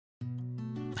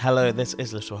Hello, this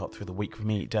is Little Help Through the Week with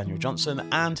me, Daniel Johnson,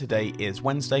 and today is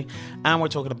Wednesday, and we're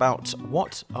talking about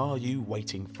what are you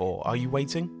waiting for? Are you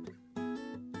waiting?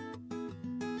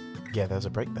 Yeah, there's a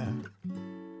break there.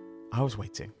 I was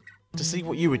waiting to see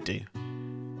what you would do.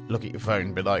 Look at your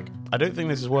phone, be like, I don't think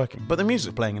this is working, but the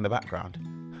music's playing in the background.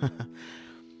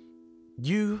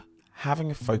 You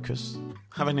having a focus,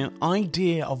 having an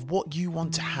idea of what you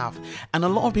want to have. And a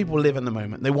lot of people live in the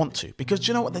moment. They want to. Because do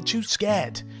you know what? They're too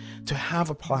scared to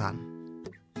have a plan.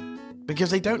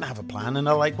 Because they don't have a plan and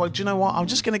they're like, well, do you know what? I'm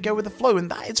just going to go with the flow and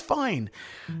that is fine.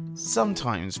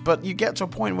 Sometimes. But you get to a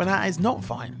point where that is not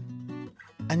fine.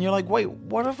 And you're like, wait,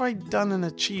 what have I done and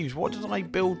achieved? What did I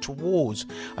build towards?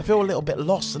 I feel a little bit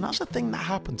lost. And that's the thing that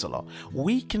happens a lot.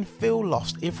 We can feel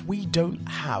lost if we don't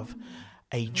have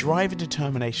a drive and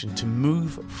determination to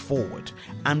move forward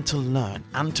and to learn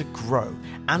and to grow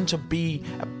and to be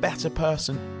a better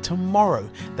person tomorrow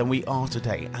than we are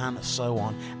today, and so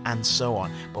on and so on.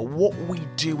 But what we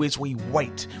do is we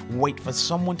wait for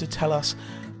someone to tell us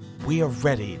we are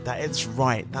ready, that it's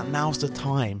right, that now's the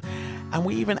time. And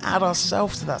we even add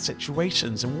ourselves to that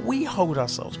situations and we hold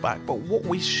ourselves back. But what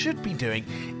we should be doing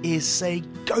is say,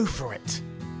 go for it.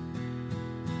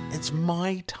 It's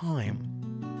my time.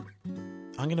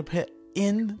 I'm going to put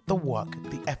in the work,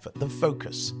 the effort, the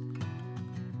focus.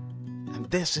 And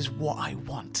this is what I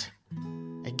want.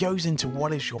 It goes into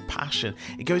what is your passion.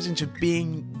 It goes into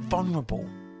being vulnerable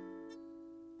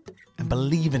and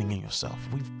believing in yourself.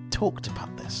 We've talked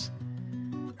about this.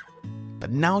 But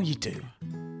now you do.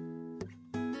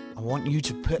 I want you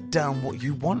to put down what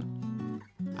you want,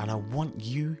 and I want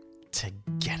you to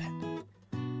get it.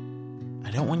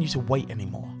 I don't want you to wait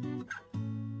anymore.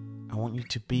 I want you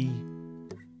to be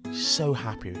so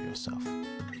happy with yourself,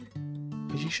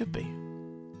 because you should be.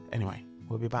 Anyway,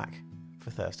 we'll be back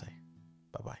for Thursday.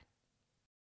 Bye-bye.